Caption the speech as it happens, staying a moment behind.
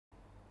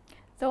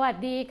สวัส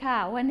ดีค่ะ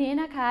วันนี้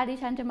นะคะดิ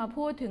ฉันจะมา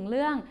พูดถึงเ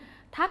รื่อง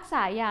ทักษ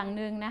ะอย่างห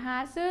นึ่งนะคะ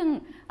ซึ่ง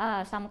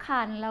สำ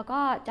คัญแล้ว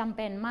ก็จำเ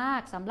ป็นมา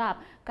กสำหรับ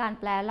การ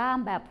แปลล่าม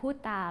แบบพูด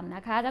ตามน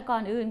ะคะแต่ก่อ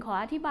นอื่นขอ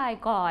อธิบาย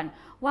ก่อน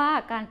ว่า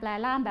การแปล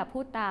ล่ามแบบพู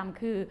ดตาม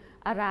คือ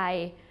อะไร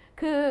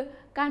คือ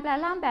การแปล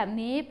ล่ามแบบ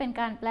นี้เป็น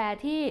การแปล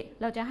ที่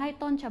เราจะให้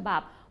ต้นฉบั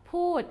บ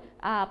พูด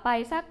ไป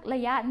สักร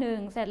ะยะหนึ่ง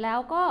เสร็จแล้ว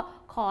ก็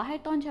ขอให้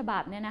ต้นฉบั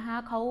บเนี่ยนะคะ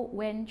เขาเ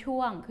ว้นช่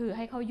วงคือใ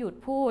ห้เขาหยุด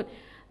พูด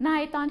ใน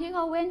ตอนที่เข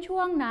าเว้นช่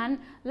วงนั้น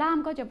ล่าม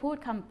ก็จะพูด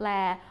คำแปล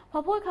พอ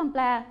พูดคำแป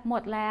ลหม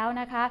ดแล้ว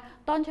นะคะ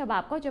ต้นฉบั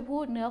บก็จะพู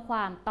ดเนื้อคว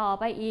ามต่อ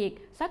ไปอีก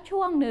สัก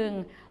ช่วงหนึ่ง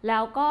แล้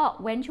วก็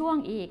เว้นช่วง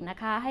อีกนะ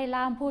คะให้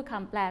ล่ามพูดค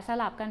ำแปลส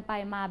ลับกันไป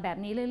มาแบบ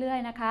นี้เรื่อย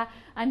ๆนะคะ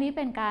อันนี้เ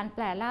ป็นการแป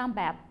ลล่าม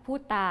แบบพู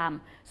ดตาม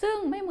ซึ่ง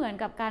ไม่เหมือน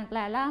กับการแปล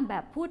ล่ามแบ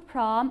บพูดพ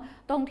ร้อม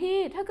ตรงที่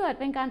ถ้าเกิด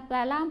เป็นการแปล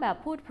ล่ามแบบ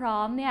พูดพร้อ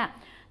มเนี่ย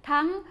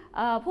ทั้ง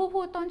ผู้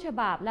พูดต้นฉ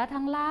บับและ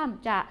ทั้งล่าม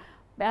จะ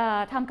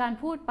ทำการ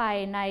พูดไป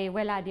ในเว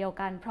ลาเดียว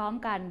กันพร้อม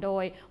กันโด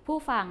ยผู้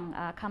ฟัง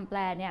คำแปล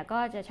เนี่ยก็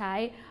จะใช้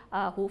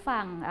หูฟั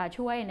ง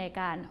ช่วยใน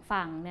การ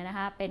ฟังเนี่ยนะค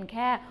ะเป็นแ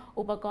ค่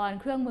อุปกรณ์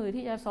เครื่องมือ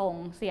ที่จะส่ง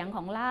เสียงข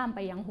องล่ามไป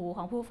ยังหูข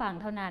องผู้ฟัง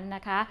เท่านั้นน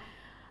ะคะ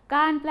ก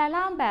ารแปล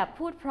ล่ามแบบ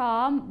พูดพร้อ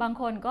มบาง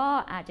คนก็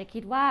อาจจะคิ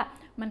ดว่า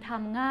มันท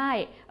ำง่าย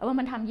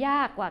มันทำย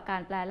ากกว่ากา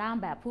รแปลล่าม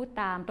แบบพูด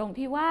ตามตรง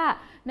ที่ว่า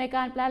ในก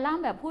ารแปลล่าม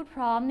แบบพูดพ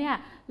ร้อมเนี่ย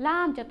ล่า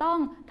มจะต้อง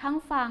ทั้ง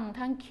ฟัง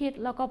ทั้งคิด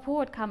แล้วก็พู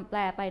ดคำแปล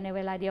ไปในเว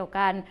ลาเดียว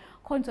กัน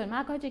คนส่วนมา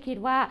กก็จะคิด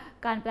ว่า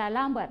การแปล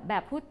ล่ามแบ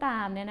บพูดตา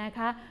มเนี่ยนะ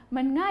คะ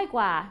มันง่ายก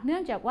ว่าเนื่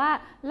องจากว่า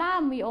ล่า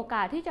มมีโอก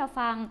าสที่จะ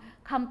ฟัง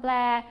คำแปล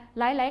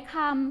หลายๆค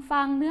ำ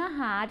ฟังเนื้อห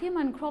าที่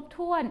มันครบ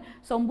ถ้วน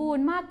สมบูร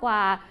ณ์มากกว่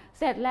า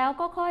เสร็จแล้ว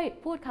ก็ค่อย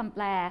พูดคำแป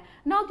ล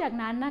นอกจาก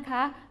นั้นนะค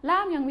ะล่า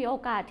มยังมีโอ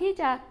กาสที่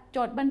จะจ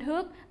ดบันทึ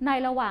กใน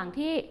ระหว่าง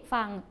ที่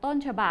ฟังต้น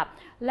ฉบับ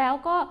แล้ว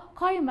ก็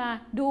ค่อยมา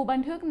ดูบั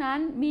นทึกนั้น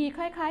มีค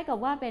ล้ายๆกับ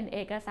ว่าเป็นเอ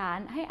กสาร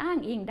ให้อ้าง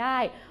อิงได้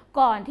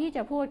ก่อนที่จ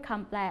ะพูดค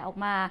ำแปลออก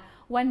มา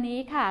วันนี้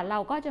ค่ะเรา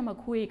ก็จะมา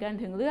คุยกัน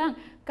ถึงเรื่อง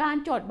การ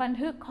จดบัน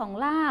ทึกของ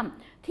ล่าม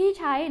ที่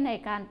ใช้ใน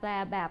การแปล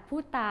แบบพู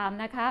ดตาม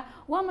นะคะ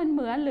ว่ามันเห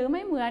มือนหรือไ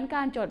ม่เหมือนก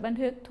ารจดบัน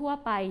ทึกทั่ว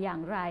ไปอย่า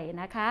งไร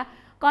นะคะ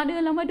ก่อนอื่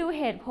นเรามาดู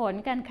เหตุผล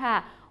กันค่ะ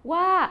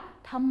ว่า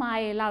ทำไม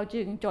เรา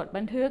จึงจด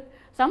บันทึก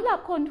สำหรับ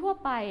คนทั่ว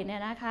ไปเนี่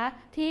ยนะคะ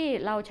ที่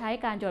เราใช้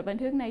การจดบัน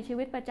ทึกในชี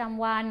วิตประจ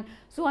ำวัน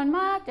ส่วนม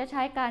ากจะใ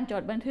ช้การจ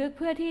ดบันทึกเ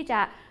พื่อที่จ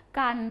ะ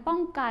กันป้อ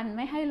งกันไ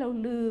ม่ให้เรา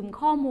ลืม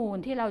ข้อมูล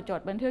ที่เราจ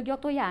ดบันทึกยก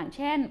ตัวอย่างเ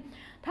ช่น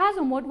ถ้าส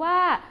มมุติว่า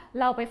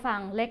เราไปฟัง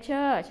เลคเช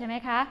อร์ใช่ไหม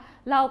คะ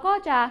เราก็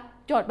จะ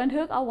จดบัน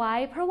ทึกเอาไว้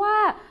เพราะว่า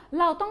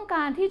เราต้องก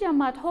ารที่จะ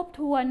มาทบ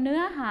ทวนเนื้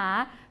อหา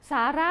ส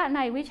าระใน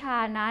วิชา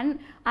นั้น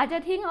อาจจะ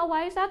ทิ้งเอาไ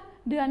ว้สัก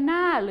เดือนหน้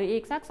าหรืออี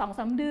กสัก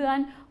 2-3 เดือน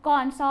ก่อ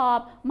นสอบ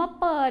มา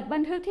เปิดบั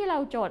นทึกที่เรา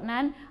จด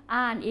นั้น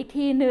อ่านอีก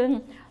ทีหนึ่ง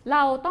เร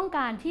าต้องก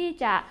ารที่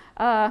จะ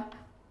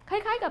คล้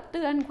ายๆกับเ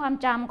ตือนความ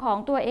จำของ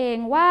ตัวเอง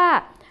ว่า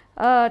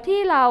ที่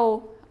เรา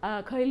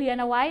เคยเรียน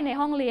เอาไว้ใน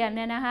ห้องเรียนเ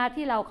นี่ยนะคะ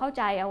ที่เราเข้าใ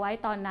จเอาไว้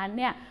ตอนนั้น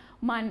เนี่ย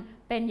มัน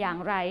เป็นอย่าง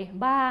ไร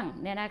บ้าง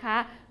เนี่ยนะคะ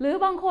หรือ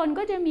บางคน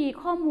ก็จะมี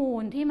ข้อมู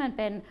ลที่มันเ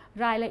ป็น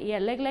รายละเอียด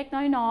เล็ก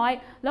ๆน้อย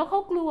ๆแล้วเขา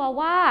กลัว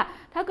ว่า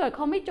ถ้าเกิดเข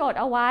าไม่จด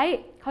เอาไว้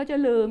เขาจะ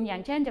ลืมอย่า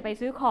งเช่นจะไป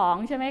ซื้อของ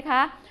ใช่ไหมค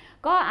ะ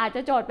ก็อาจจ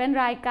ะจดเป็น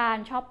รายการ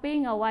ช้อปปิ้ง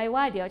เอาไว้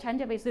ว่าเดี๋ยวฉัน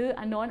จะไปซื้อ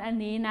อันโน้นอัน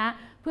นี้นะ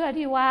เพื่อ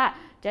ที่ว่า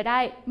จะได้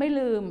ไม่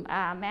ลืม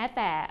แม้แ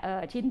ต่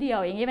ชิ้นเดียว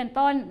อย่างนี้เป็น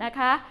ต้นนะ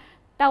คะ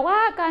แต่ว่า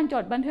การจ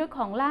ดบันทึกข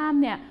องล่าม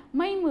เนี่ย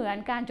ไม่เหมือน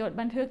การจด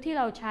บันทึกที่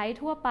เราใช้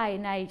ทั่วไป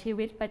ในชี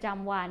วิตประจ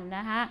ำวันน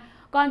ะคะ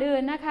ก่อนอื่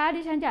นนะคะ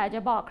ดิฉันอยากจ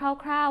ะบอก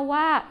คร่าวๆ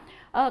ว่า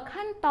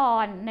ขั้นตอ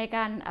นในก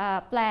าร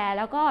แปลแ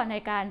ล้วก็ใน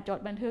การจด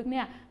บันทึกเ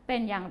นี่ยเป็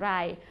นอย่างไร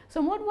ส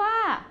มมุติว่า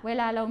เว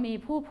ลาเรามี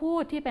ผู้พู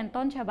ดที่เป็น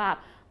ต้นฉบับ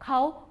เขา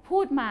พู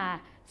ดมา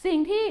สิ่ง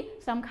ที่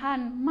สำคัญ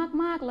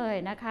มากๆเลย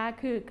นะคะ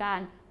คือกา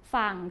ร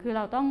ฟังคือเ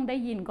ราต้องได้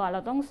ยินก่อนเร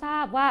าต้องทรา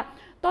บว่า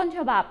ต้นฉ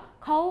บับ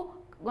เขา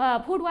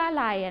พูดว่าอะ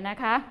ไรนะ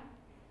คะ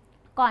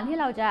ก่อนที่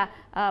เราจะ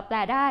แปล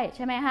ได้ใ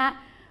ช่ไหมฮะ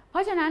เพร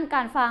าะฉะนั้นก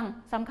ารฟัง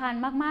สำคัญ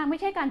มากๆไม่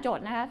ใช่การจด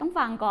นะคะต้อง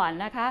ฟังก่อน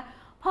นะคะ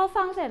พอ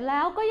ฟังเสร็จแล้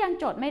วก็ยัง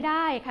จดไม่ไ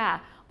ด้ค่ะ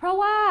เพราะ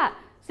ว่า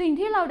สิ่ง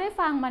ที่เราได้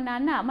ฟังมานั้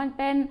นน่ะมัน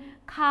เป็น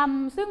ค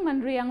ำซึ่งมัน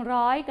เรียง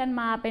ร้อยกัน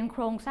มาเป็นโค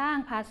รงสร้าง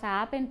ภาษา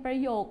เป็นประ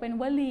โยคเป็น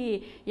วลี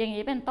อย่าง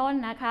นี้เป็นต้น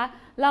นะคะ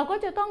เราก็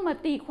จะต้องมา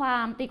ตีควา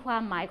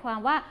มหมายความ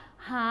ว่า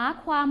หา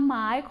ความหม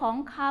ายของ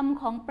ค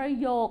ำของประ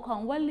โยคขอ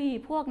งวลี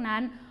พวกนั้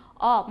น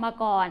ออกมา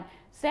ก่อน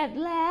เสร็จ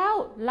แล้ว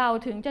เรา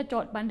ถึงจะจ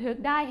ดบันทึก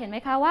ได้เห็นไหม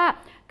คะว่า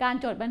การ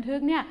จดบันทึก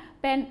เนี่ย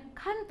เป็น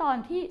ขั้นตอน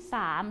ที่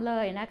3เล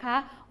ยนะคะ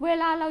เว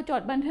ลาเราจ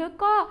ดบันทึก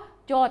ก็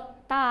จด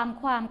ตาม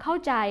ความเข้า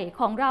ใจ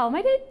ของเราไ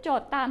ม่ได้จ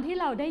ดตามที่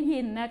เราได้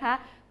ยินนะคะ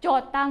จ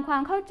ดตามควา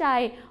มเข้าใจ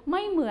ไ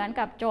ม่เหมือน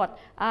กับจด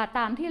ต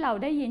ามที่เรา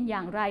ได้ยินอย่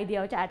างไรเดี๋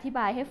ยวจะอธิบ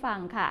ายให้ฟัง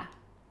ค่ะ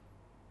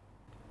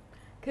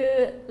คือ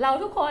เรา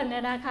ทุกคนเนี่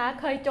ยนะคะ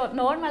เคยจดโ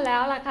น้ตมาแล้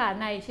วล่ะค่ะ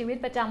ในชีวิต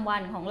ประจำวั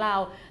นของเรา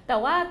แต่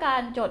ว่ากา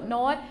รจดโ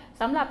น้ต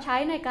สำหรับใช้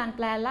ในการแป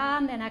ลล่า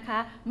มเนี่ยนะคะ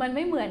มันไ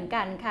ม่เหมือน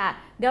กันค่ะ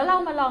เดี๋ยวเรา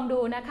มาลองดู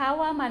นะคะ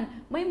ว่ามัน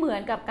ไม่เหมือ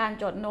นกับการ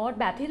จดโน้ต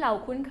แบบที่เรา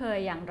คุ้นเคย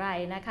อย่างไร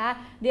นะคะ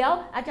เดี๋ยว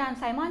อาจารย์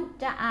ไซมอน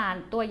จะอ่าน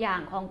ตัวอย่า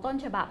งของต้น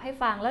ฉบับให้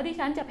ฟังแล้วดิ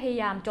ฉันจะพยา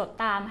ยามจด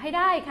ตามให้ไ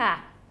ด้ค่ะ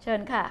เชิ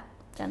ญค่ะ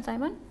อา จารย์ไซ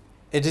มอน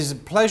It is a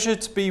pleasure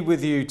to be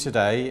with you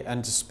today and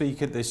to speak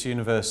at this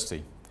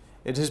university.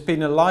 It has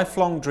been a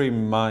lifelong dream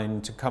of mine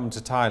to come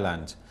to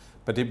Thailand,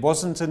 but it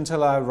wasn't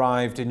until I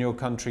arrived in your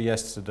country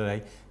yesterday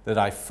that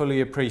I fully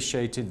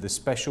appreciated the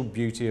special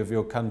beauty of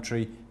your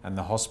country and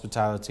the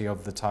hospitality of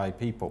the Thai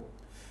people.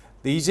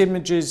 These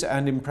images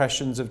and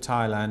impressions of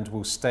Thailand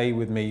will stay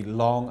with me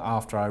long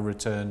after I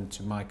return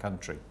to my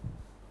country.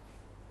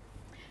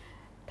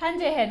 ท่าน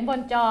จะเห็นบ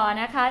นจอ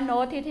นะคะโน้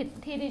ต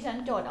ที่ดิฉัน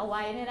จดเอาไ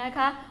ว้เนี่ยนะค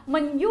ะมั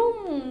นยุ่ง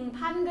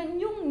พันกัน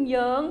ยุ่งเห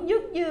ยิงยึ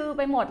กยือไ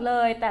ปหมดเล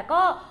ยแต่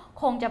ก็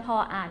คงจะพอ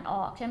อ่านอ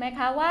อกใช่ไหมค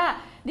ะว่า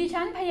ดิ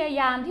ฉันพยา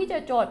ยามที่จะ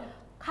จด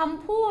ค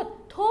ำพูด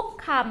ทุก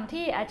คำ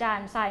ที่อาจาร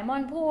ย์ไซมอ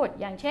นพูด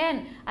อย่างเช่น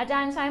อาจา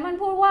รย์ไซมอน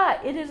พูดว่า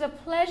it is a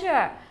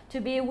pleasure to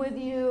be with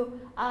you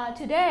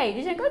today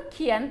ดิฉันก็เ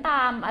ขียนต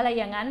ามอะไร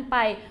อย่างนั้นไป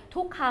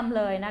ทุกคำ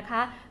เลยนะค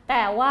ะแ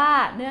ต่ว่า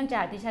เนื่องจ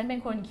ากดิฉันเป็น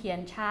คนเขียน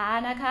ช้า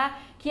นะคะ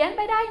เขียนไ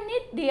ปได้นิ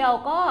ดเดียว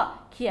ก็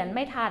เขียนไ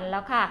ม่ทันแล้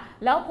วค่ะ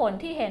แล้วผล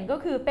ที่เห็นก็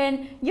คือเป็น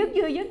ยึก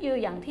ยือ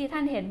อย่างที่ท่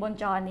านเห็นบน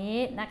จอนี้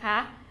นะคะ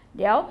เ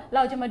ดี๋ยวเร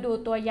าจะมาดู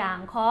ตัวอย่าง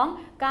ของ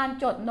การ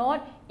จดโน้ต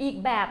อีก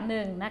แบบห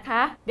นึ่งนะค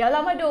ะเดี๋ยวเร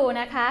ามาดู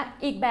นะคะ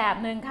อีกแบบ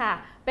หนึ่งค่ะ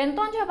เป็น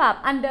ต้นฉบับ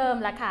อันเดิม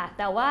ละค่ะ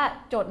แต่ว่า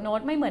จดโน้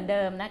ตไม่เหมือนเ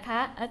ดิมนะคะ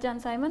อาจาร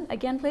ย์ไซมอน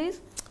again please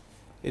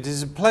It is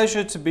a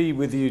pleasure to be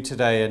with you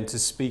today and to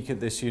speak at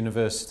this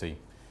university.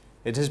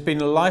 It has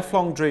been a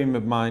lifelong dream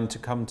of mine to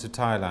come to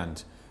Thailand,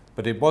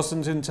 but it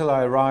wasn't until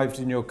I arrived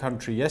in your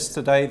country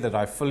yesterday that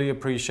I fully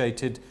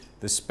appreciated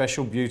the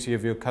special beauty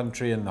of your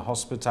country and the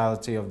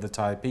hospitality of the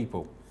Thai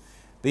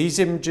people.These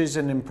images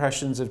and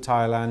impressions of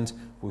Thailand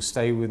will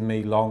stay with me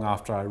long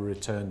after I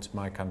return to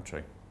my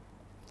country.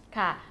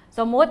 ค่ะ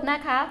สมมุติน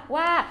ะคะ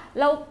ว่า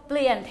เราเป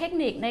ลี่ยนเทค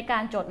นิคในกา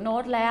รจดโน้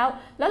ตแล้ว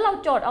เรา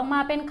จดออกมา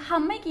เป็นค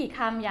ำไม่กี่ค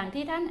ำอย่าง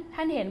ที่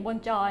ท่านเห็นบน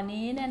จอ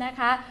นี้เนี่ยนะ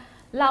คะ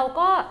เรา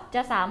ก็จ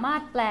ะสามาร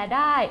ถแปลไ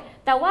ด้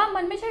แต่ว่า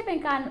มันไม่ใช่เป็น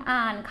การ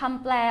อ่านค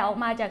ำแปลออก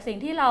มาจากสิ่ง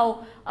ที่เรา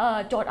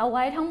จดเอาไ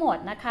ว้ทั้งหมด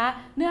นะคะ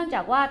เนื่องจ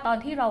ากว่าตอน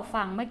ที่เรา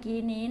ฟังเมื่อกี้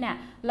นี้เนี่ย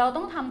เรา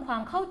ต้องทำควา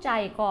มเข้าใจ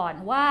ก่อน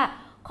ว่า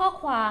ข้อ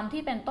ความ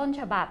ที่เป็นต้น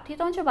ฉบับที่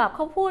ต้นฉบับเข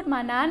าพูดม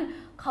านั้น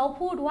เขา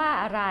พูดว่า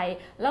อะไร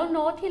แล้วโ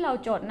น้ตที่เรา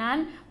จดนั้น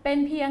เป็น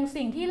เพียง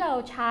สิ่งที่เรา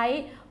ใช้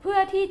เพื่อ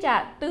ที่จะ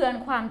เตือน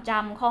ความจ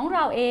ำของเร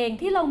าเอง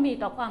ที่เรามี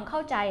ต่อความเข้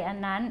าใจอัน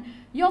นั้น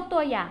ยกตั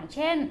วอย่างเ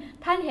ช่น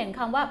ท่านเห็นค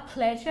ำว่า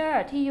pleasure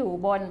ที่อยู่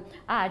บน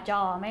จ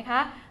อไหมคะ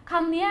ค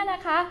ำนี้น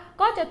ะคะ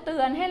ก็จะเตื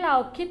อนให้เรา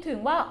คิดถึง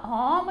ว่าอ๋อ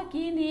เมื่อ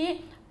กี้นี้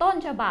ต้น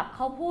ฉบับเข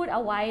าพูดเอ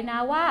าไว้นะ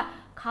ว่า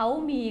เขา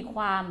มีค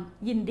วาม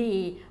ยินดี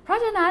เพราะ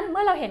ฉะนั้นเ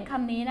มื่อเราเห็นค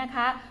ำนี้นะค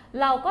ะ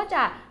เราก็จ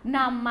ะน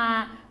ำมา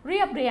เรี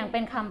ยบเรียงเป็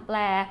นคำแปล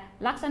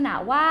ลักษณะ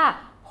ว่า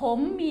ผม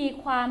มี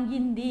ความยิ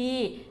นดี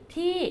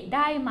ที่ไ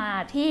ด้มา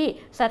ที่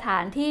สถา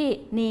นที่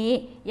นี้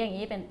อย่าง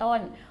นี้เป็นต้น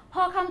พ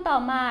อคำต่อ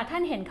มาท่า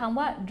นเห็นคำ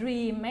ว่า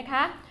dream ไหมค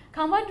ะค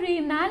ำว่า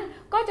dream นั้น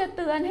ก็จะเ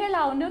ตือนให้เร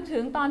านึกถึ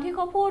งตอนที่เข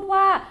าพูด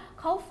ว่า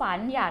เขาฝัน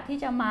อยากที่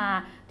จะมา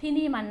ที่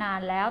นี่มานา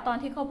นแล้วตอน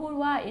ที่เขาพูด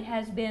ว่า it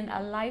has been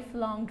a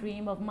lifelong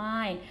dream of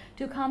mine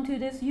to come to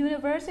this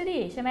university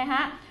ใช่ไหมฮ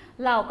ะ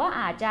เราก็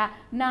อาจจะ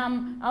น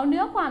ำเอาเ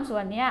นื้อความส่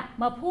วนนี้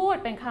มาพูด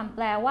เป็นคำแป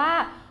ลว่า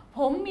ผ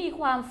มมี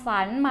ความ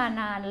ฝันมา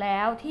นานแล้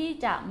วที่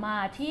จะมา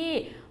ที่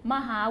ม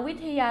หาวิ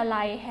ทยา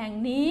ลัยแห่ง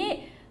นี้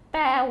แ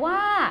ต่ว่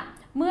า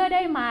เมื่อไ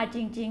ด้มาจ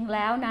ริงๆแ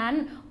ล้วนั้น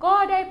ก็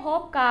ได้พบ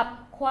กับ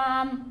ควา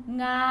ม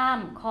งาม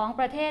ของ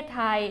ประเทศไ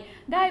ทย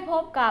ได้พ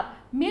บกับ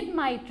มิตรไ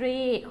มตรี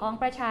ของ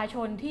ประชาช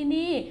นที่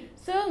นี่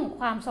ซึ่ง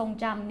ความทรง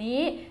จำ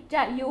นี้จ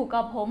ะอยู่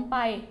กับผมไป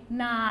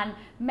นาน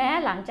แม้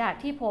หลังจาก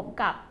ที่ผม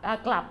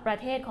กลับประ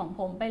เทศของผ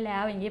มไปแล้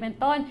วอย่างนี้เป็น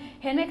ต้น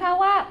เห็นไหมคะ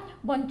ว่า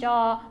บนจอ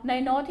ใน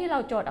โน้ตที่เรา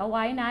จดเอาไ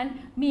ว้นั้น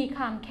มีค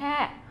ำแค่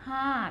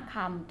5 ค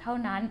ำเท่า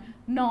นั้น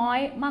น้อย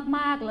ม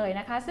ากๆเลย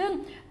นะคะซึ่ง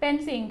เป็น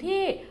สิ่ง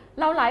ที่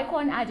เราหลายค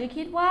นอาจจะ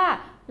คิดว่า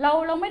เ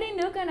ราไม่ได้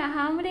นึกกันนะค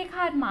ะไม่ได้ค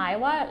าดหมาย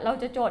ว่าเรา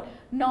จะจด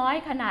น้อย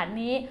ขนาด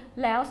นี้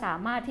แล้วสา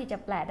มารถที่จะ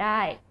แปลได้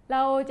เร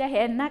าจะเ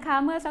ห็นนะคะ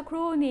เมื่อสักค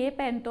รู่นี้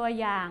เป็นตัว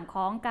อย่างข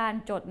องการ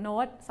จดโน้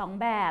ต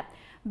2 แ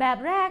บบ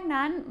แรก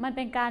นั้นมันเ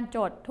ป็นการจ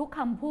ดทุกค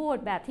ำพูด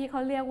แบบที่เข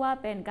าเรียกว่า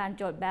เป็นการ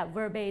จดแบบ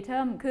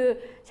verbatim คือ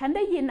ฉันไ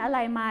ด้ยินอะไร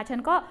มาฉัน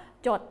ก็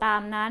จดตา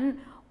มนั้น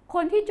ค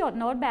นที่จด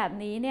โน้ตแบบ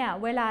นี้เนี่ย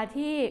เวลา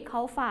ที่เข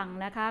าฟัง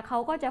นะคะเขา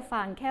ก็จะ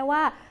ฟังแค่ว่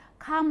า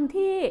คำ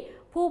ที่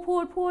ผู้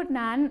พูด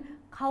นั้น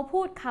เขา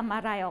พูดคำอ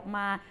ะไรออกม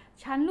า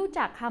ฉันรู้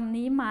จักคำ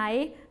นี้ไหม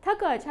ถ้า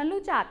เกิดฉัน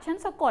รู้จักฉัน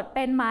สะกดเ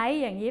ป็นไหม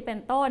อย่างนี้เป็น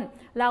ต้น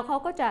แล้วเขา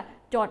ก็จะ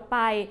จดไป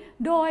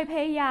โดยพ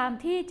ยายาม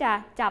ที่จะ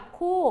จับ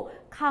คู่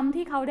คำ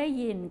ที่เขาได้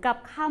ยินกับ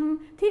ค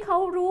ำที่เขา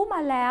รู้ม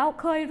าแล้ว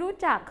เคยรู้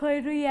จักเคย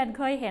เรียนเ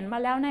คยเห็นมา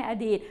แล้วในอ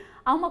ดีต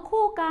เอามา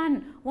คู่กัน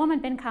ว่ามัน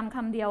เป็นค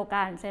ำเดียว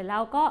กันเสร็จแล้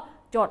วก็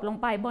จดลง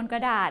ไปบนกร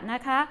ะดาษน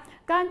ะคะ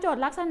การจด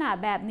ลักษณะ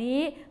แบบนี้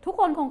ทุก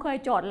คนคงเคย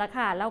จดละ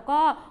ค่ะแล้ว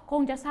ก็ค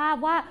งจะทราบ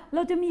ว่าเร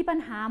าจะมีปัญ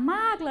หาม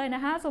ากเลยน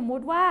ะคะสมมุ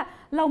ติว่า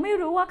เราไม่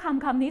รู้ว่า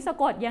คำนี้สะ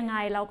กดยังไง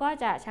เราก็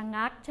จะชะ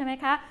งักใช่ไหม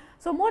คะ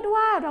สมมติ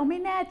ว่าเราไม่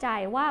แน่ใจ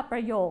ว่าปร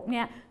ะโยคเ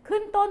นี่ยขึ้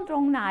นต้นตร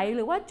งไหนห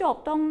รือว่าจบ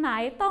ตรงไหน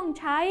ต้อง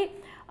ใช้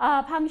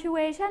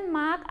punctuation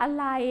mark อะ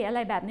ไร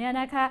แบบนี้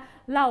นะคะ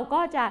เรา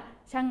ก็จะ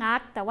ชะงัก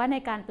แต่ว่าใน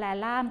การแปล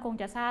ล่ามคง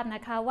จะทราบน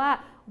ะคะว่า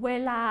เว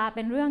ลาเ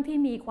ป็นเรื่องที่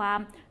มีความ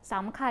ส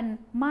ำคัญ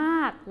ม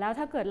ากแล้ว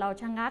ถ้าเกิดเรา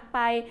ชะงักไป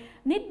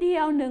นิดเดี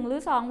ยว1 หรื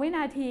อ 2 วิน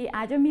าทีอ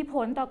าจจะมีผ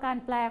ลต่อการ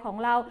แปลของ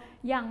เรา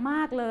อย่างม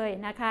ากเลย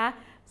นะคะ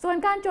ส่วน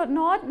การจดโ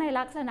น้ตใน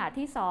ลักษณะ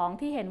ที่2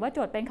ที่เห็นว่าจ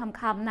ดเป็น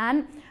คำๆนั้น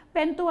เ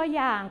ป็นตัวอ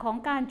ย่างของ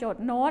การจด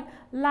โน้ต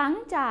หลัง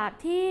จาก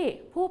ที่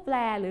ผู้แปล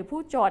หรือ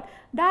ผู้จด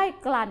ได้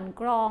กลั่น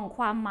กรองค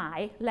วามหมาย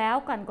แล้ว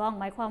กลั่นกรอง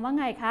หมายความว่า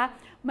ไงคะ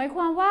หมายค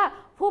วามว่า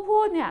ผู้พู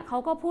ดเนี่ยเขา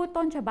ก็พูด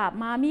ต้นฉบับ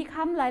มามีค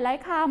ำหลาย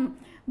ๆค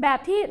ำแบบ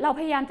ที่เราพ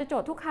ยายามจะจ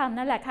ดทุกคำ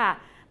นั่นแหละค่ะ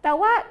แต่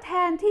ว่าแท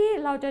นที่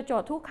เราจะจ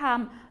ดทุกค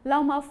ำเรา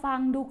มาฟัง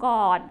ดู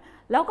ก่อน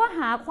แล้วก็ห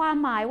าความ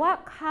หมายว่า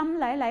คำ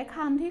หลายๆค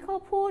ำที่เขา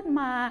พูด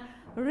มา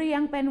เรีย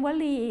งเป็นว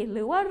ลีห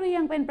รือว่าเรีย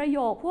งเป็นประโย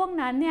คพวก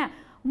นั้นเนี่ย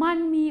มัน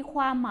มีค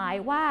วามหมาย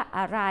ว่าอ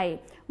ะไร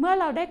เมื่อ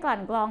เราได้กลั่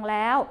นกรองแ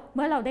ล้วเ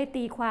มื่อเราได้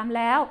ตีความแ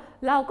ล้ว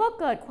เราก็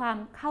เกิดความ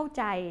เข้าใ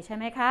จใช่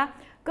ไหมคะ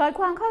เกิด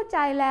ความเข้าใจ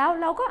แล้ว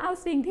เราก็เอา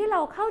สิ่งที่เร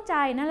าเข้าใจ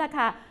นั่นแหละ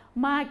ค่ะ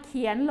มาเ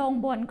ขียนลง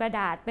บนกระ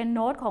ดาษเป็นโ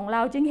น้ตของเร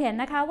าจึงเห็น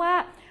นะคะว่า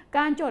ก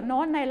ารจดโน้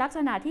ตในลักษ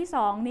ณะที่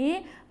2นี้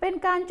เป็น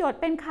การจด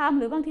เป็นคำ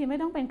หรือบางทีไม่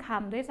ต้องเป็นค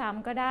ำด้วยซ้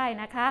ำก็ได้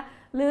นะคะ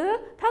หรือ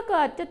ถ้าเ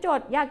กิดจะจ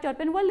ดอยากจด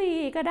เป็นวลี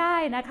ก็ได้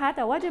นะคะแ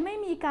ต่ว่าจะไม่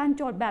มีการ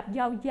จดแบบ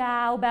ยา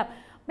วๆแบบ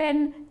เป็น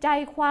ใจ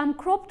ความ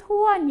ครบ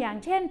ถ้วนอย่าง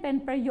เช่นเป็น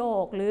ประโย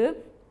คหรือ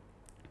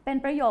เป็น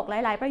ประโยคห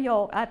ลายๆประโย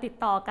คติด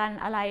ต่อกัน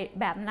อะไร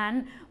แบบนั้น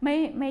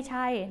ไม่ใ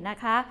ช่นะ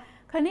คะ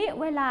คราวนี้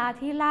เวลา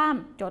ที่ล่าม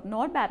จดโ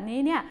น้ตแบบ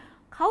นี้เนี่ย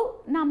เขา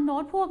นำโน้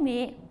ตพวก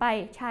นี้ไป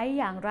ใช้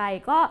อย่างไร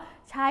ก็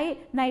ใช้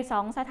ใน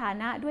2 สถา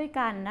นะด้วย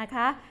กันนะค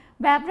ะ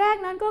แบบแรก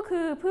นั้นก็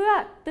คือเพื่อ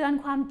เตือน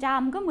ความจ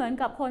ำก็เหมือน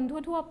กับคน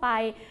ทั่วๆไป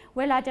เ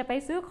วลาจะไป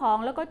ซื้อของ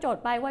แล้วก็จด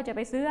ไปว่าจะไป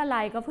ซื้ออะไร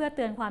ก็เพื่อเ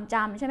ตือนความจ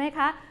ำใช่ไหมค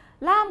ะ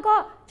ล่ามก็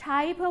ใช้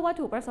เพื่อวัต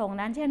ถุประสงค์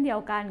นั้นเช่นเดีย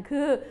วกัน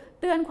คือ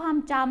เตือนความ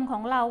จำขอ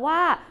งเราว่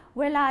า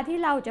เวลาที่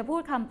เราจะพู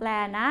ดคำแปล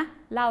นะ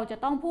เราจะ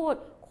ต้องพูด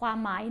ควา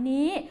มหมาย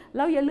นี้เ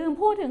ราอย่าลืม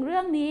พูดถึงเรื่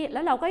องนี้แล้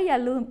วเราก็อย่า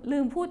ลื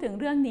มพูดถึง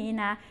เรื่องนี้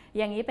นะอ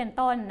ย่างนี้เป็น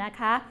ต้นนะ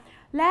คะ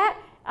และ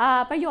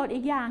ประโยชน์อี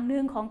กอย่างห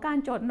นึ่งของการ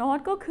จดโน้ต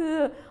ก็คือ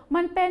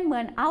มันเป็นเหมื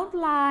อน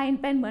outline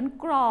เป็นเหมือน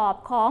กรอบ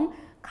ของ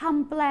ค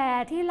ำแปล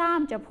ที่ล่า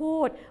มจะพู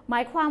ดหมา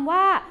ยความว่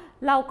า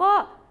เราก็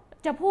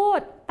จะพูด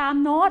ตาม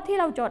โน้ตที่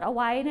เราจดเอาไ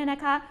ว้เนี่ยน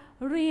ะคะ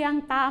เรียง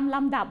ตามล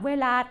ำดับเว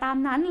ลาตาม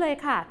นั้นเลย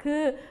ค่ะคื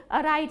ออ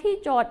ะไรที่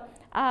จด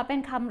เป็น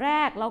คำแร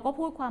กเราก็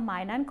พูดความหมา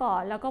ยนั้นก่อ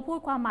นแล้วก็พูด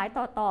ความหมาย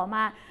ต่อม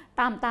า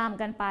ตาม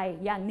กันไป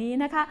อย่างนี้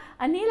นะคะ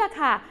อันนี้แหละ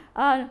ค่ะ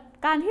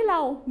การที่เรา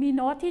มีโ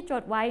น้ตที่จ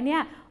ดไว้เนี่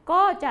ย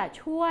ก็จะ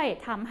ช่วย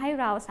ทำให้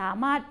เราสา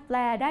มารถแปล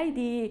ได้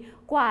ดี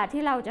กว่า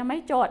ที่เราจะไม่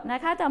จดน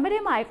ะคะแต่ไม่ได้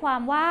หมายควา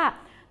มว่า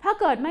ถ้า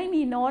เกิดไม่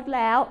มีโน้ตแ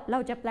ล้วเรา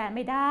จะแปลไ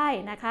ม่ได้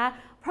นะคะ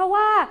เพราะ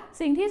ว่า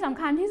สิ่งที่สำ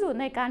คัญที่สุด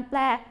ในการแปล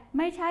ไ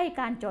ม่ใช่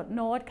การจดโ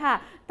น้ตค่ะ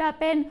แต่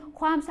เป็น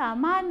ความสา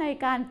มารถใน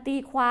การตี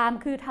ความ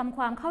คือทำค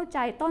วามเข้าใจ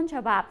ต้นฉ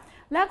บับ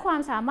และความ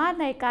สามารถ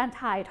ในการ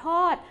ถ่ายท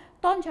อด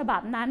ต้นฉบั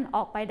บนั้นอ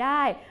อกไปไ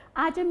ด้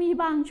อาจจะมี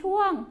บางช่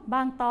วงบ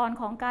างตอน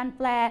ของการแ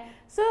ปล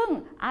ซึ่ง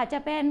อาจจะ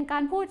เป็นกา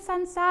รพูด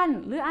สั้น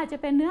ๆหรืออาจจะ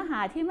เป็นเนื้อหา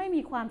ที่ไม่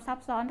มีความซับ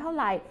ซ้อนเท่าไ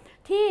หร่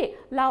ที่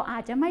เราอา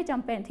จจะไม่จ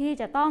ำเป็นที่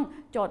จะต้อง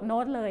จดโน้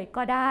ตเลย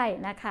ก็ได้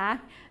นะคะ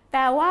แ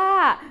ต่ว่า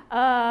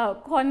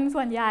คน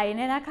ส่วนใหญ่เ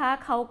นี่ยนะคะ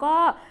เขาก็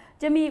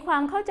จะมีควา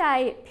มเข้าใจ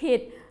ผิด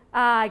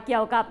เกี่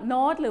ยวกับโ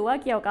น้ตหรือว่า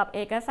เกี่ยวกับเอ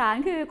กสาร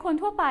คือคน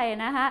ทั่วไป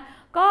นะคะ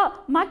ก็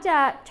มักจะ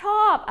ช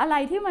อบอะไร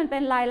ที่มันเป็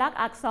นลายลักษณ์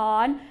อักษ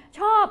ร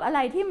ชอบอะไร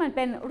ที่มันเ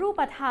ป็นรู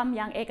ปธรรมอ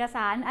ย่างเอกส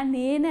ารอัน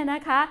นี้เนี่ยน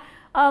ะคะ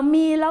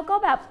มีแล้วก็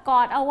แบบก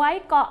อดเอาไว้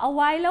เกาะเอาไ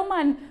ว้แล้ว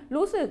มัน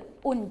รู้สึก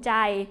อุ่นใจ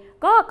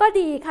ก็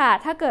ดีค่ะ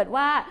ถ้าเกิด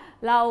ว่า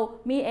เรา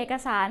มีเอก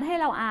สารให้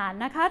เราอ่าน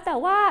นะคะแต่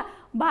ว่า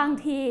บาง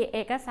ทีเอ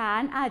กสา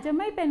รอาจจะ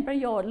ไม่เป็นประ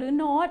โยชน์หรือ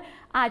โน้ต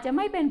อาจจะไ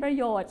ม่เป็นประ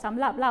โยชน์สำ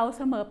หรับเราเ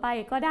สมอไป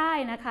ก็ได้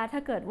นะคะถ้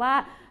าเกิดว่า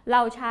เร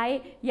าใช้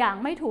อย่าง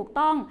ไม่ถูก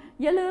ต้อง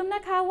อย่าลืมน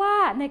ะคะว่า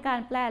ในการ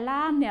แปล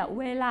ล่ามเนี่ย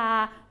เวลา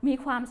มี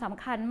ความส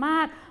ำคัญม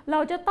ากเรา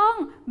จะต้อง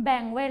แบ่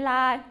งเวลา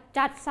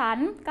จัดสรร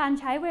การ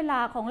ใช้เวลา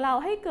ของเรา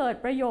ให้เกิด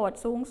ประโยชน์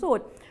สูงสุด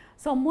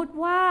สมมุติ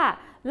ว่า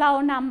เรา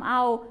นำเอ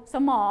าส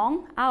มอง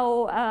เอา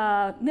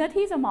เนื้อ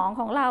ที่สมอง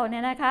ของเราเ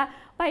นี่ยนะคะ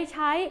ไปใ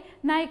ช้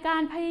ในกา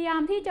รพยายา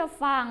มที่จะ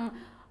ฟัง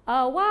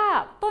ว่า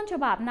ต้นฉ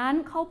บับนั้น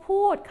เขา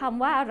พูดค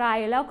ำว่าอะไร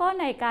แล้วก็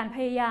ในการพ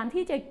ยายาม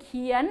ที่จะเ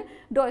ขียน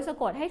โดยสะ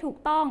กดให้ถูก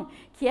ต้อง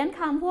เขียนค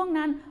ำพวก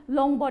นั้นล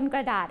งบนก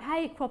ระดาษให้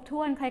ครบถ้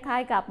วนคล้า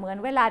ยๆกับเหมือน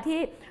เวลาที่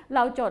เร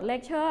าจดเล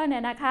คเชอร์เนี่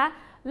ยนะคะ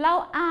เรา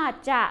อาจ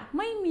จะไ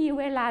ม่มี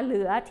เวลาเห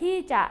ลือที่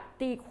จะ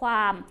ตีคว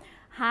าม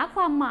หาค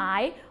วามหมา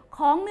ยข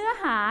องเนื้อ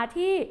หา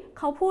ที่เ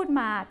ขาพูด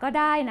มาก็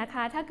ได้นะค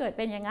ะถ้าเกิดเ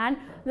ป็นอย่างนั้น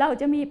เรา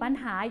จะมีปัญ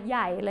หาให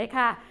ญ่เลย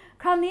ค่ะ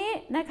คราวนี้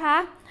นะคะ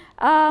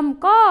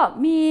ก็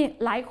มี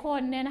หลายค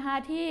นเนี่ยนะคะ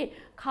ที่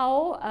เขา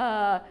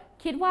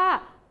คิดว่า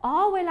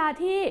เวลา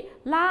ที่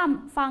ล่าม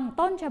ฟัง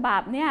ต้นฉบั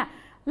บเนี่ย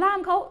ล่าม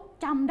เขา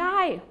จำได้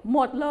หม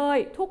ดเลย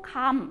ทุกค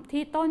ำ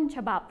ที่ต้นฉ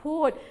บับพู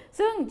ด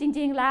ซึ่งจ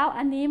ริงๆแล้ว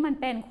อันนี้มัน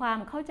เป็นความ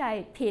เข้าใจ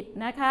ผิด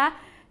นะคะ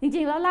จ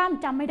ริงๆแล้วล่าม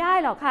จำไม่ได้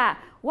หรอกค่ะ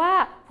ว่า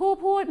ผู้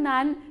พูด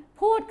นั้น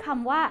พูดค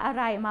ำว่าอะ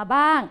ไรมา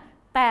บ้าง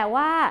แต่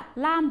ว่า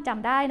ล่ามจ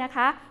ำได้นะค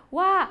ะ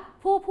ว่า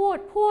ผู้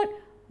พูด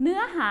เนื้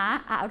อหา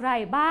อะไร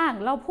บ้าง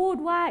เราพูด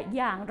ว่า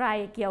อย่างไร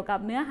เกี่ยวกับ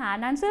เนื้อหา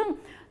นั้นซึ่ง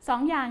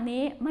2 อย่าง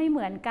นี้ไม่เห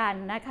มือนกัน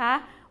นะคะ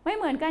ไม่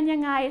เหมือนกันยั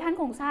งไงท่าน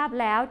คงทราบ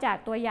แล้วจาก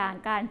ตัวอย่าง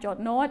การจด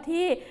โน้ต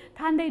ที่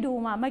ท่านได้ดู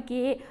มาเมื่อ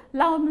กี้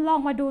เราลอง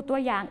มาดูตัว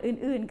อย่าง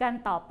อื่นๆกัน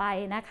ต่อไป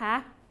นะคะ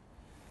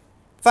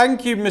Thank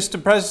you, Mr.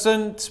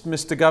 President,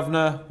 Mr.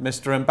 Governor,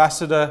 Mr.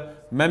 Ambassador,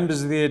 members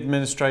of the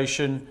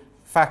administration,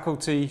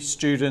 faculty,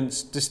 students,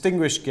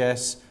 distinguished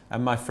guests,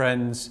 and my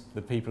friends,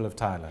 the people of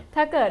Thailand.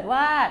 ถ้าเกิด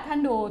ว่าท่าน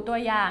ดูตัว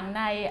อย่างใ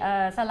น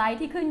สไลด์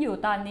ที่ขึ้นอยู่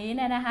ตอนนี้เ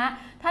นี่ยนะคะ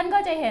ท่านก็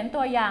จะเห็น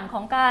ตัวอย่างข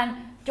องการ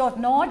จด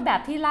โน้ตแบ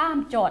บที่ล่าม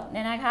จดเ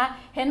นี่ยนะคะ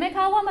เห็นไหมค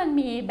ะว่ามัน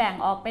มีแบ่ง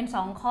ออกเป็น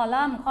2คอ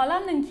ลัม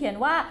น์หนึ่งเขียน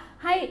ว่า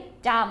ให้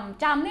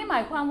จำนี่หม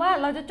ายความว่า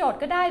เราจะจด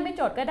ก็ได้ไม่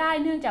จดก็ได้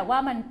เนื่องจากว่า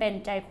มันเป็น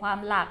ใจความ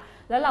หลัก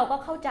แล้วเราก็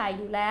เข้าใจ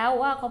อยู่แล้ว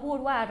ว่าเขาพูด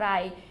ว่าอะไร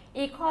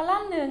อีกคอลั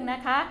มน์หนึ่งน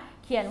ะคะ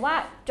เขียนว่า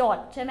จด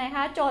ใช่ไหมค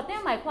ะจดเนี่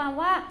ยหมายความ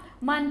ว่า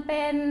มันเ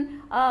ป็น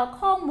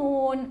ข้อ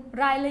มูล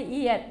รายละเ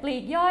อียดปลี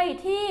กย่อย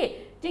ที่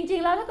จริ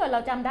งๆแล้วถ้าเกิดเร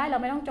าจำได้เรา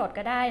ไม่ต้องจด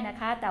ก็ได้นะ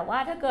คะแต่ว่า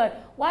ถ้าเกิด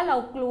ว่าเรา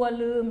กลัว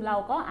ลืมเรา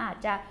ก็อาจ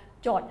จะ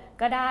จด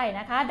ก็ได้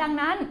นะคะดัง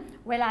นั้น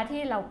เวลา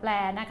ที่เราแปล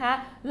นะคะ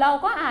เรา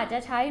ก็อาจจะ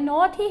ใช้โน้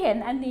ตที่เห็น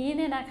อันนี้เ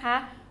นี่ยนะคะ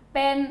เ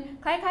ป็น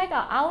คล้ายๆ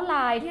กับเอาท์ไล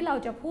น์ที่เรา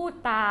จะพู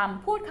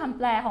ดคำแ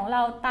ปลของเร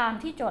าตาม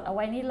ที่จดเอาไ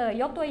ว้นี่เลย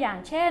ยกตัวอย่าง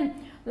เช่น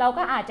เรา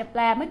ก็อาจจะแป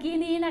ลเมื่อกี้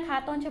นี้นะคะ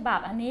ต้นฉบับ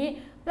อันนี้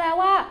แปล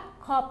ว่า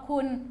ขอบคุ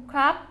ณค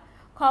รับ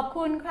ขอบ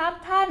คุณครับ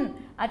ท่าน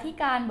อธิ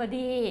การบ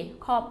ดี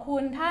ขอบคุ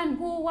ณท่าน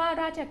ผู้ว่า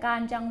ราชการ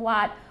จังห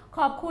วัดข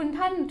อบคุณ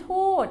ท่าน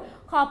ทูต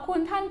ขอบคุณ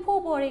ท่านผู้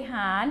บริห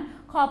าร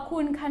ขอบคุ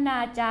ณคณา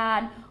จาร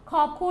ย์ข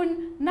อบคุณ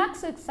นัก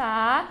ศึกษา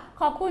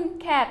ขอบคุณ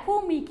แขกผู้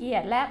มีเกีย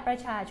รติและประ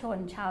ชาชน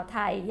ชาวไท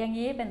ยอย่าง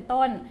นี้เป็น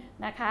ต้น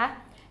นะคะ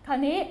คราว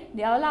นี้เ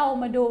ดี๋ยวเรา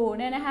มาดู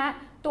เนี่ยนะคะ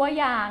ตัว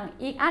อย่าง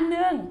อีกอัน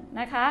นึง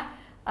นะคะ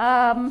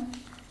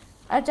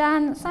อาจาร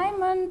ย์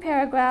Simon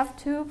paragraph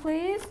 2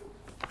 please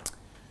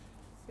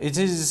It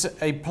is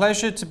a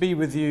pleasure to be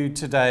with you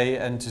today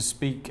and to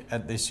speak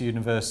at this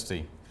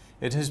university.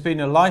 It has been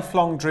a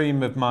lifelong dream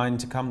of mine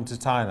to come to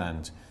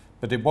Thailand,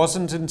 but it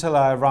wasn't until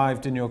I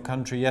arrived in your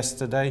country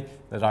yesterday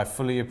that I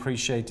fully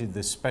appreciated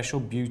the special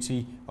beauty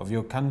of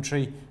your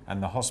country and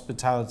the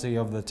hospitality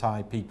of the Thai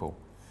people.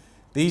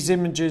 These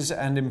images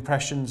and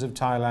impressions of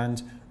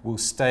Thailand will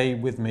stay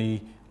with me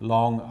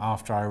long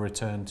after I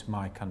return to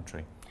my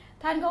country.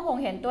 ท่านก็คง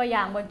เห็นตัวอ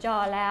ย่างบนจอ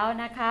แล้ว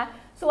นะคะ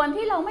ส่วน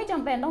ที่เราไม่จ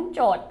ำเป็นต้อง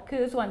จดคื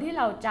อส่วนที่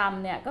เราจ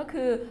ำเนี่ยก็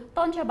คือ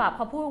ต้นฉบับเ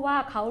ขาพูดว่า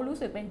เขารู้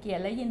สึกเป็นเกียร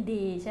ติและยิน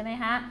ดีใช่ไหม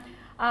ฮะ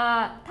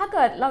ถ้าเ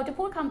กิดเราจะ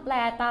พูดคำแปล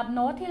ตามโ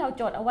น้ตที่เรา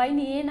จดเอาไว้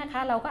นี้นะค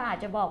ะเราก็อาจ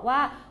จะบอกว่า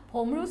ผ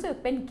มรู้สึก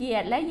เป็นเกีย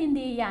รติและยิน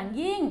ดีอย่าง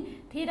ยิ่ง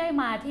ที่ได้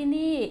มาที่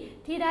นี่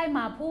ที่ได้ม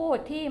าพูด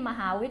ที่มห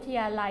าวิทย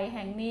าลัยแ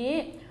ห่งนี้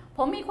ผ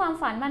มมีความ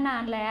ฝันมานา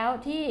นแล้ว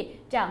ที่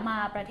จะมา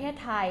ประเทศ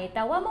ไทยแ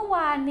ต่ว่าเมื่อว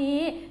านนี้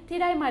ที่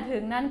ได้มาถึ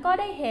งนั้นก็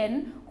ได้เห็น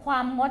คว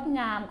ามงด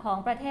งามของ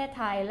ประเทศไ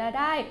ทยและ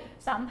ได้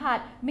สัมผัส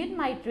มิตรไ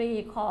มตรี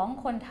ของ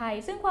คนไทย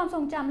ซึ่งความทร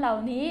งจำเหล่า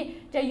นี้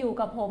จะอยู่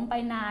กับผมไป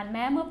นานแ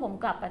ม้เมื่อผม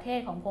กลับประเทศ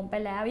ของผมไป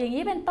แล้วอย่าง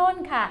นี้เป็นต้น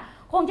ค่ะ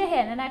คงจะเ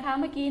ห็นนะคะ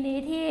เมื่อกี้นี้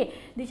ที่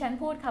ดิฉัน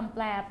พูดคำแป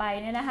ลไป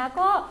เนี่ยนะคะ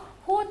ก็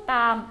พูดต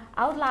ามเ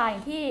อาท์ไล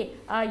น์ที่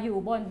อยู่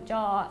บนจ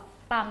อ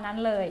ตามนั้น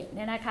เลยเ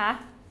นี่ยนะคะ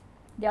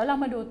เดี๋ยวเรา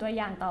มาดูตัวอ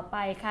ย่างต่อไป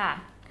ค่ะ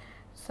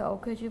so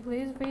could you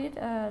please read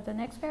the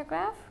next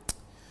paragraph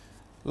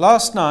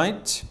Last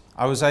night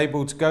I was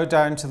able to go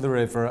down to the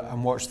river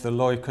and watch the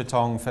Loi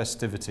Krathong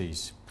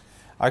festivities.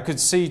 I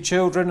could see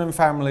children and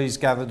families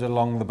gathered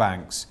along the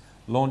banks,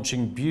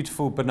 launching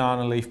beautiful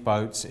banana leaf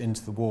boats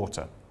into the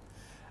water.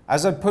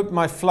 As I put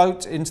my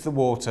float into the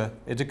water,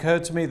 it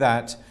occurred to me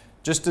that,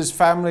 just as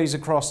families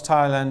across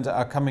Thailand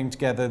are coming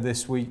together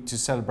this week to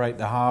celebrate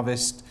the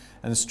harvest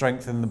and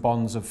strengthen the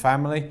bonds of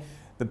family,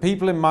 the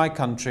people in my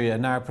country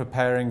are now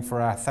preparing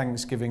for our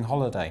Thanksgiving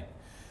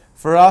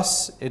holiday.For us,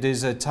 it is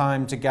a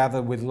time to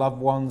gather with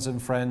loved ones and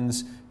friends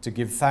to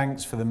give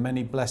thanks for the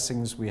many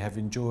blessings we have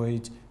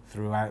enjoyed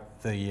throughout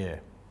the year.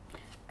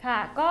 ค่ะ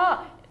ก็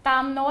ตา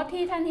มโน้ต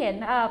ที่ท่านเห็น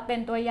เป็น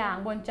ตัวอย่าง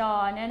บนจอ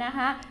เนี่ยนะค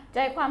ะใจ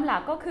ความหลั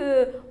กก็คือ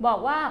บอก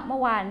ว่าเมื่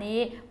อวานนี้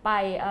ไป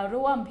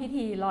ร่วมพิ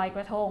ธีลอยก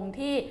ระทง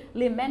ที่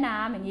ริมแม่น้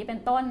ำอย่างนี้เป็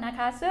นต้นนะค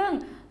ะซึ่ง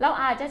เรา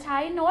อาจจะใช้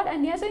โน้ตอั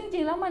นนี้ซึ่งจ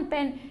ริงๆแล้วมันเ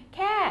ป็นแ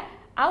ค่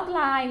เอาท์ไ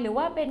ลน์หรือ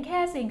ว่าเป็นแค่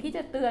สิ่งที่จ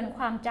ะเตือนค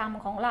วามจ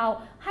ำของเรา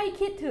ให้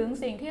คิดถึง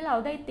สิ่งที่เรา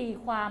ได้ตี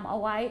ความเอา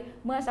ไว้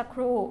เมื่อสักค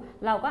รู่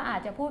เราก็อา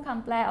จจะพูดค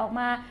ำแปลออก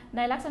มาใน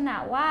ลักษณะ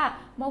ว่า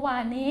เมื่อวา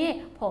นนี้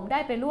ผมได้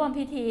ไปร่วม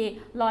พิธี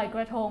ลอยก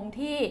ระทง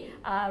ที่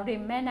ริ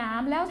มแม่น้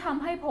ำแล้วท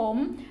ำให้ผม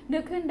นึ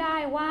กขึ้นได้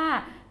ว่า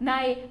ใน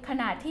ข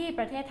ณะที่ป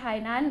ระเทศไทย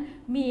นั้น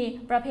มี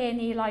ประเพ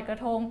ณีลอยกระ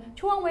ทง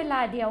ช่วงเวลา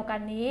เดียวกั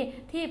นนี้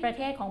ที่ประเ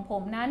ทศของผ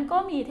มนั้นก็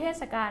มีเท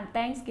ศกาล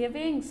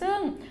Thanksgiving ซึ่ง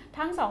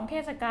ทั้ง2เท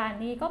ศกาล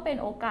นี้ก็เป็น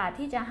โอกาส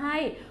ที่จะให้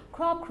ค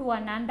รอบครัว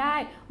นั้นได้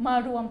มา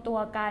รวมตัว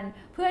กัน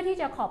เพื่อที่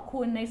จะขอบ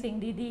คุณในสิ่ง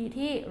ดีๆ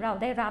ที่เรา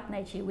ได้รับใน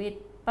ชีวิต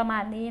ประมา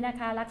ณนี้นะ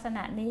คะลักษณ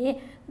ะนี้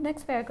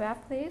next paragraph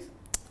please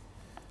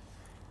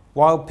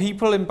While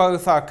people in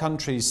both our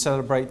countries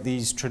celebrate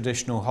these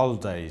traditional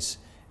holidays,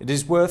 it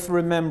is worth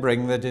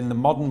remembering that in the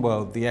modern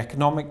world, the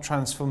economic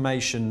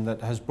transformation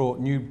that has brought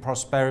new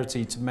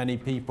prosperity to many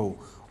people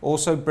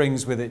also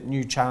brings with it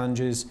new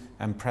challenges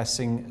and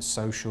pressing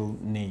social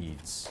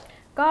needs.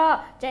 ก็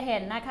จะเห็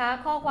นนะคะ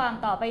ข้อความ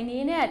ต่อไป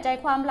นี้เนี่ยใจ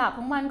ความหลักข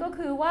องมันก็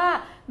คือว่า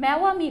แม้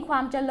ว่ามีควา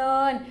มเจริ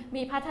ญ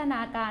มีพัฒน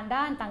าการ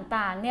ด้าน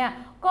ต่างๆเนี่ย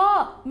ก็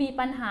มี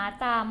ปัญหา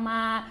ตามม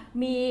า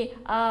มี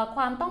ค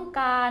วามต้อง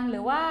การหรื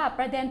อว่าป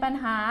ระเด็นปัญ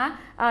หา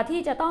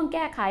ที่จะต้องแ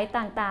ก้ไข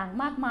ต่าง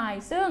ๆมากมาย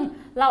ซึ่ง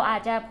เราอา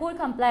จจะพูด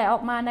คำแปลออ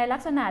กมาในลั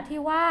กษณะที่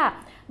ว่า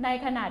ใน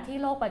ขณะที่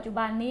โลกปัจจุ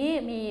บันนี้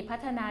มีพั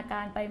ฒนาก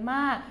ารไปม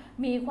าก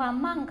มีความ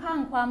มั่งคั่ง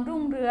ความ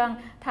รุ่งเรือง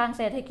ทางเ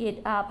ศรษฐกิจ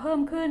เพิ่ม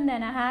ขึ้นเนี่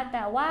ยนะคะแ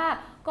ต่ว่า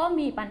ก็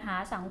มีปัญหา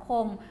สังค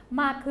ม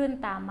มากขึ้น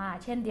ตามมา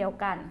เช่นเดียว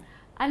กัน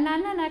อันนั้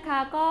นนะคะ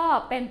ก็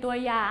เป็นตัว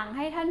อย่างใ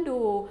ห้ท่านดู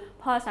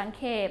พอสังเ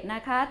ขปน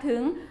ะคะถึ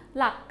ง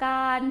หลักก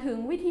ารถึง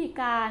วิธี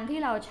การที่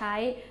เราใช้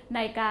ใน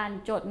การ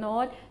จดโน้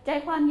ตใจ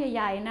ความใ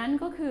หญ่ๆนั้น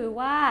ก็คือ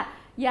ว่า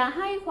อย่าใ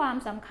ห้ความ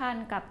สำคัญ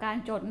กับการ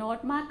จดโน้ต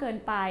มากเกิน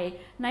ไป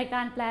ในก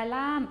ารแปล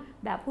ล่าม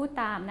แบบพูด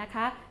ตามนะค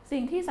ะสิ่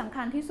งที่สำ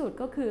คัญที่สุด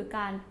ก็คือก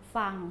าร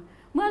ฟัง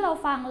เมื่อเรา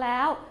ฟังแล้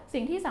ว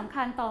สิ่งที่สำ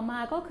คัญต่อมา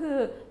ก็คือ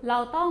เรา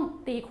ต้อง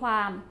ตีคว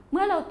ามเ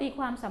มื่อเราตีค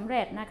วามสำเ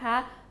ร็จนะคะ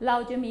เรา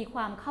จะมีคว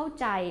ามเข้า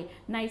ใจ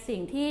ในสิ่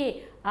งที่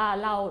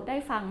เราได้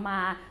ฟังม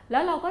าแล้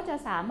วเราก็จะ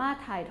สามารถ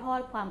ถ่ายทอด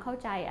ความเข้า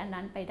ใจอัน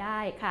นั้นไปได้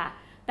ค่ะ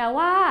แต่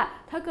ว่า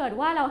ถ้าเกิด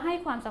ว่าเราให้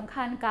ความสำ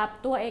คัญกับ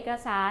ตัวเอก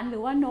สารหรื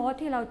อว่าโน้ต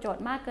ที่เราจด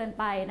มากเกิน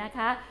ไปนะค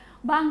ะ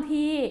บาง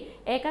ที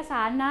เอกส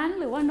ารนั้น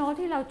หรือว่าโน้ต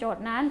ที่เราจด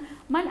นั้น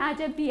มันอาจ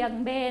จะเบี่ยง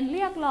เบนเ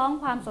รียกร้อง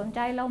ความสนใจ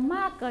เราม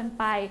ากเกิน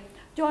ไป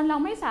จนเรา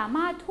ไม่สาม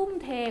ารถทุ่ม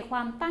เทคว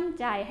ามตั้ง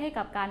ใจให้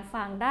กับการ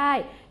ฟังได้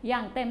อย่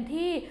างเต็ม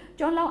ที่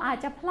จนเราอาจ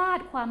จะพลาด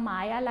ความหมา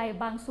ยอะไร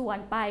บางส่วน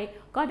ไป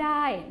ก็ไ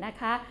ด้นะ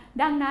คะ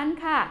ดังนั้น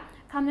ค่ะ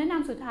คำแนะน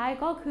ำสุดท้าย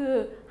ก็คือ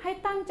ให้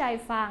ตั้งใจ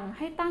ฟังใ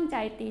ห้ตั้งใจ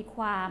ตีค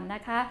วามน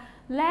ะคะ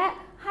และ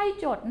ให้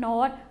จดโน้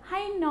ตใ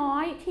ห้น้อ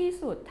ยที่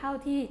สุดเท่า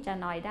ที่จะ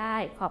น้อยได้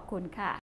ขอบคุณค่ะ